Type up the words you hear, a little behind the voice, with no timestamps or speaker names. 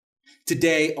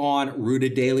Today on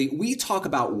Rooted Daily, we talk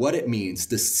about what it means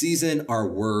to season our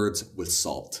words with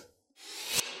salt.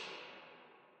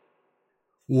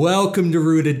 Welcome to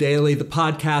Rooted Daily, the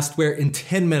podcast where in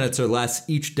 10 minutes or less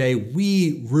each day,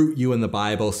 we root you in the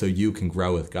Bible so you can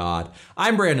grow with God.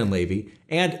 I'm Brandon Levy,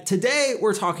 and today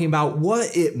we're talking about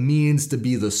what it means to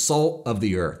be the salt of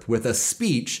the earth with a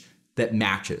speech that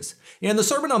matches. In the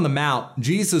Sermon on the Mount,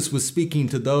 Jesus was speaking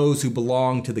to those who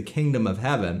belong to the kingdom of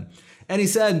heaven, and he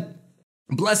said,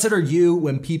 "Blessed are you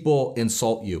when people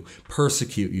insult you,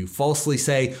 persecute you, falsely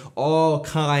say all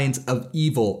kinds of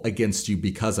evil against you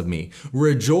because of me.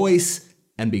 Rejoice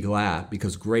and be glad,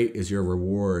 because great is your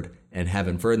reward in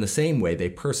heaven. For in the same way they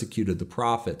persecuted the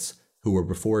prophets who were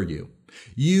before you.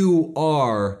 You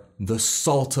are the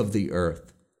salt of the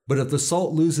earth. But if the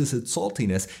salt loses its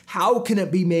saltiness, how can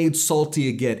it be made salty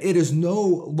again? It is no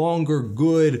longer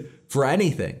good for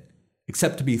anything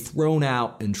except to be thrown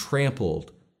out and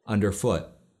trampled underfoot."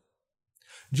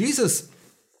 Jesus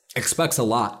expects a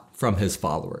lot from his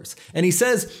followers. And he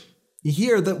says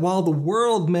here that while the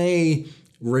world may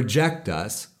reject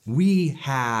us, we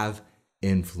have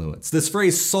influence. This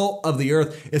phrase, salt of the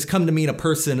earth, has come to mean a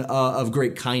person of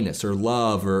great kindness or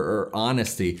love or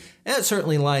honesty. And it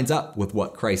certainly lines up with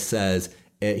what Christ says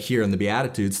here in the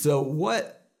Beatitudes. So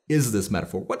what is this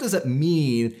metaphor? What does it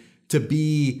mean to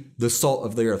be the salt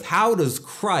of the earth? How does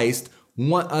Christ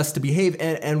want us to behave,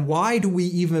 and why do we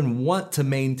even want to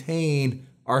maintain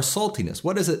our saltiness?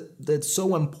 What is it that's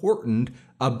so important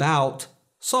about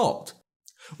salt?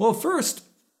 Well, first,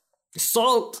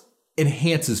 salt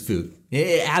enhances food.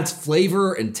 It adds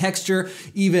flavor and texture,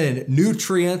 even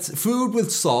nutrients. Food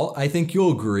with salt, I think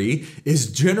you'll agree,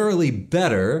 is generally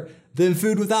better than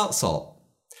food without salt.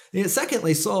 And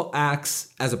secondly, salt acts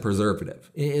as a preservative.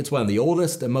 It's one of the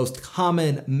oldest and most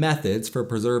common methods for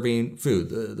preserving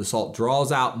food. The salt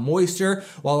draws out moisture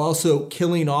while also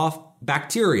killing off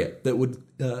bacteria that would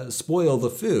spoil the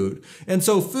food. And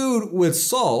so food with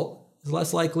salt is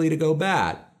less likely to go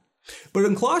bad. But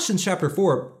in Colossians chapter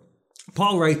 4,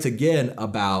 Paul writes again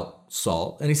about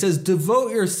salt, and he says,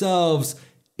 "Devote yourselves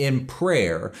in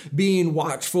prayer, being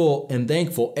watchful and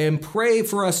thankful, and pray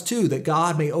for us too, that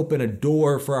God may open a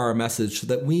door for our message so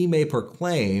that we may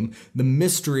proclaim the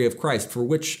mystery of Christ, for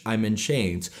which I'm in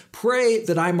chains. Pray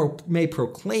that I may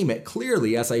proclaim it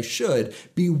clearly as I should.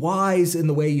 Be wise in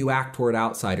the way you act toward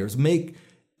outsiders. Make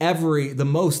the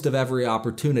most of every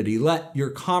opportunity. Let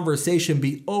your conversation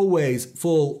be always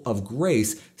full of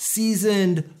grace,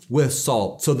 seasoned with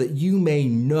salt, so that you may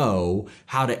know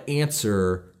how to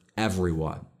answer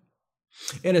everyone."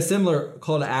 In a similar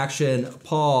call to action,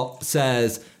 Paul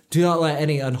says, "Do not let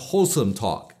any unwholesome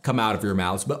talk come out of your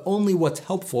mouths, but only what's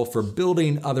helpful for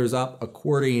building others up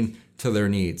according to their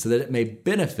needs, so that it may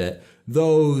benefit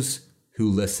those who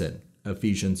listen."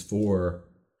 Ephesians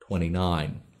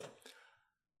 4:29.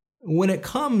 When it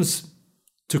comes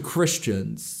to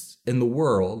Christians in the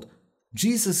world,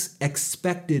 Jesus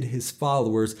expected his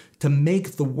followers to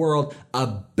make the world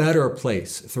a better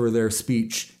place through their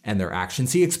speech and their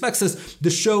actions. He expects us to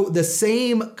show the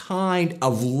same kind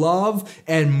of love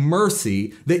and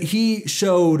mercy that he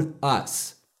showed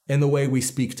us in the way we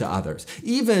speak to others.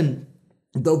 Even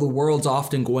though the world's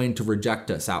often going to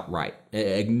reject us outright,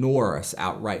 ignore us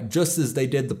outright, just as they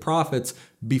did the prophets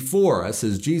before us,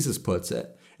 as Jesus puts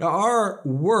it, our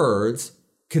words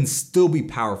can still be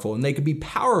powerful, and they can be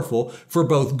powerful for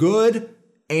both good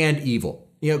and evil.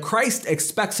 Christ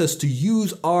expects us to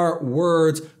use our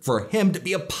words for him to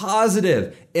be a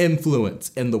positive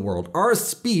influence in the world. Our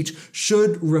speech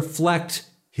should reflect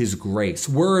his grace,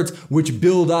 words which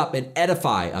build up and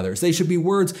edify others. They should be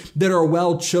words that are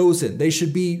well chosen. They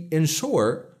should be, in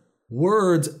short,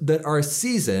 words that are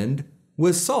seasoned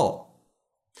with salt.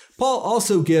 Paul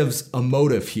also gives a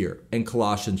motive here in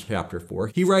Colossians chapter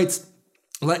 4. He writes,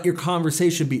 "Let your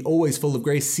conversation be always full of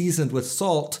grace, seasoned with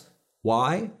salt."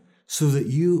 Why? "So that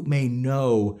you may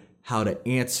know how to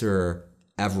answer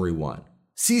everyone."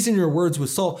 Season your words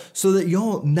with salt so that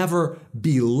you'll never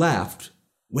be left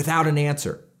without an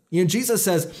answer. Jesus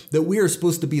says that we are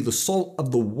supposed to be the salt of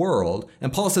the world,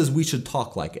 and Paul says we should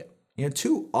talk like it.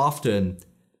 Too often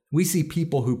we see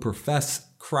people who profess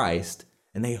Christ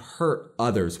and they hurt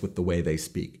others with the way they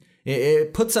speak.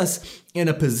 It puts us in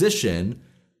a position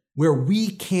where we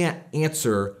can't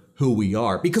answer who we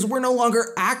are because we're no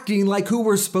longer acting like who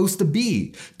we're supposed to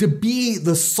be. To be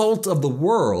the salt of the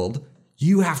world,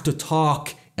 you have to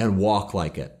talk and walk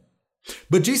like it.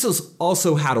 But Jesus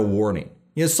also had a warning.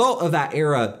 Salt of that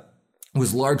era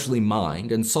was largely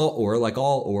mined, and salt ore, like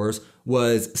all ores,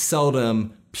 was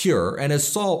seldom pure. And as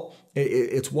salt,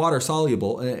 it's water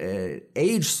soluble.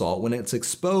 Aged salt, when it's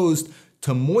exposed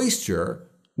to moisture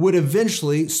would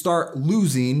eventually start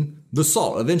losing the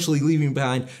salt, eventually leaving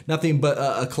behind nothing but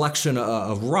a collection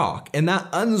of rock. And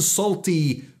that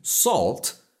unsalty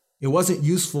salt, it wasn't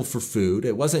useful for food.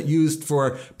 It wasn't used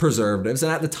for preservatives.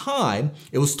 And at the time,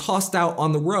 it was tossed out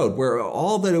on the road, where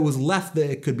all that it was left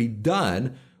that it could be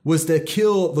done was to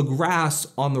kill the grass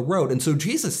on the road. And so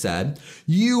Jesus said,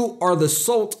 you are the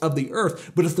salt of the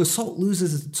earth, but if the salt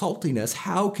loses its saltiness,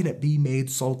 how can it be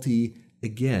made salty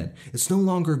again? It's no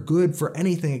longer good for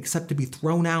anything except to be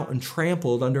thrown out and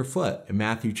trampled underfoot, in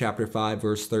Matthew chapter 5,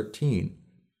 verse 13.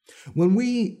 When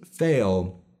we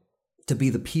fail to be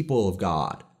the people of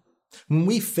God, when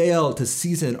we fail to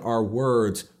season our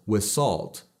words with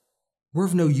salt, we're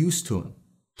of no use to him.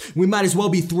 We might as well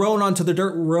be thrown onto the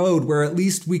dirt road where at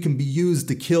least we can be used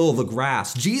to kill the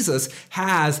grass. Jesus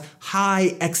has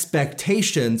high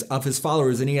expectations of his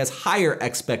followers, and he has higher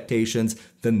expectations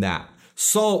than that.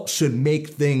 Salt should make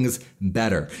things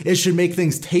better. It should make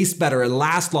things taste better and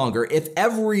last longer. If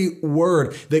every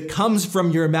word that comes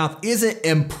from your mouth isn't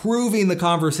improving the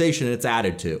conversation it's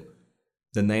added to,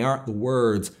 then they aren't the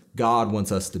words God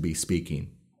wants us to be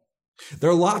speaking.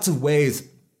 There are lots of ways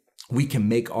we can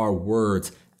make our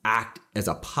words act as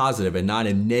a positive and not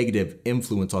a negative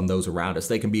influence on those around us.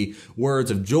 They can be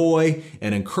words of joy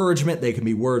and encouragement. They can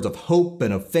be words of hope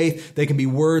and of faith. They can be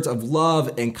words of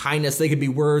love and kindness. They can be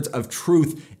words of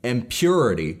truth and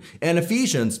purity. And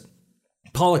Ephesians,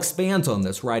 Paul expands on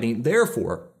this, writing,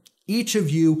 therefore, each of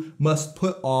you must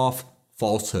put off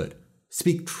falsehood.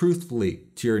 Speak truthfully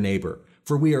to your neighbor,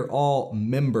 for we are all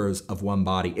members of one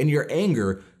body. In your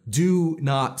anger, do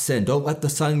not sin. Don't let the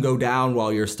sun go down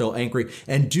while you're still angry,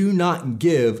 and do not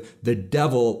give the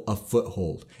devil a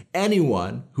foothold.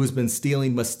 Anyone who's been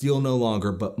stealing must steal no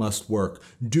longer, but must work,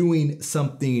 doing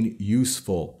something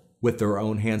useful with their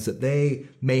own hands, that they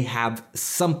may have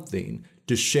something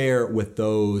to share with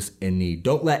those in need.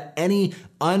 Don't let any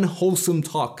unwholesome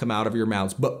talk come out of your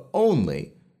mouths, but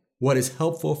only what is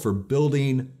helpful for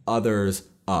building others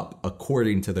up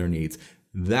according to their needs,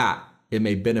 that it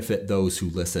may benefit those who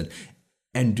listen.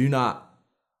 And do not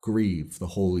grieve the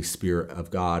Holy Spirit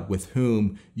of God, with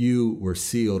whom you were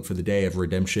sealed for the day of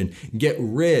redemption. Get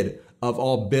rid of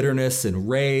all bitterness and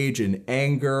rage and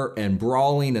anger and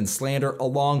brawling and slander,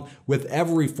 along with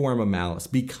every form of malice.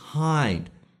 Be kind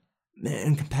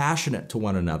and compassionate to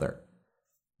one another,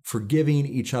 forgiving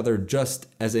each other just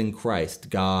as in Christ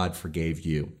God forgave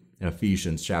you. In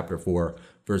Ephesians chapter 4,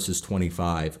 verses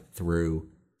 25 through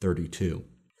 32.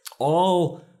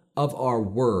 All of our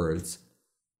words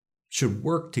should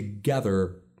work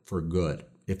together for good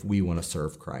if we want to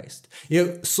serve Christ.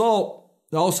 Salt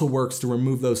also works to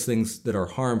remove those things that are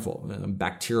harmful,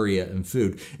 bacteria in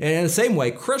food. And in the same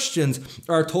way, Christians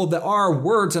are told that our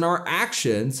words and our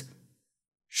actions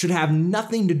should have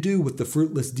nothing to do with the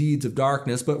fruitless deeds of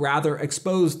darkness, but rather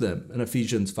expose them, in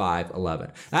Ephesians 5:11.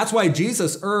 That's why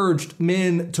Jesus urged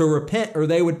men to repent or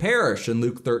they would perish, in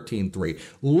Luke 13:3.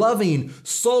 Loving,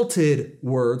 salted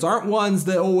words aren't ones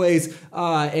that always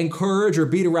encourage or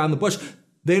beat around the bush.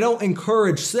 They don't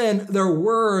encourage sin. They're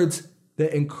words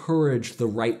that encourage the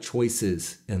right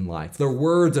choices in life. They're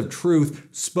words of truth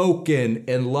spoken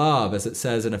in love, as it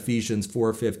says in Ephesians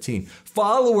 4:15.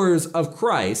 Followers of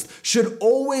Christ should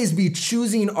always be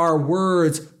choosing our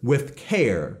words with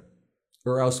care,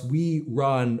 or else we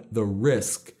run the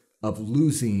risk of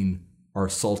losing our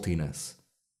saltiness.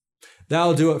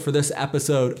 That'll do it for this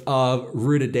episode of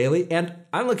Rooted Daily, and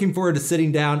I'm looking forward to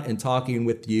sitting down and talking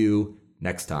with you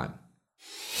next time.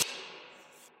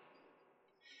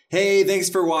 Hey, thanks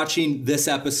for watching this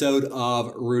episode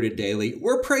of Rooted Daily.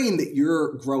 We're praying that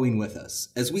you're growing with us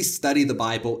as we study the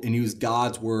Bible and use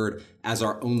God's Word as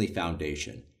our only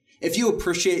foundation. If you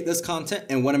appreciate this content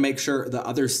and want to make sure that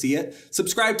others see it,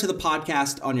 subscribe to the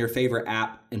podcast on your favorite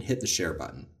app and hit the share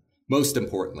button. Most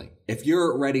importantly, if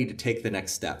you're ready to take the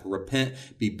next step, repent,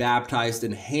 be baptized,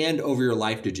 and hand over your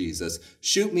life to Jesus,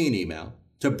 shoot me an email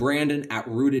to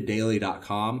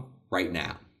brandon@rooteddaily.com right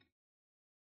now.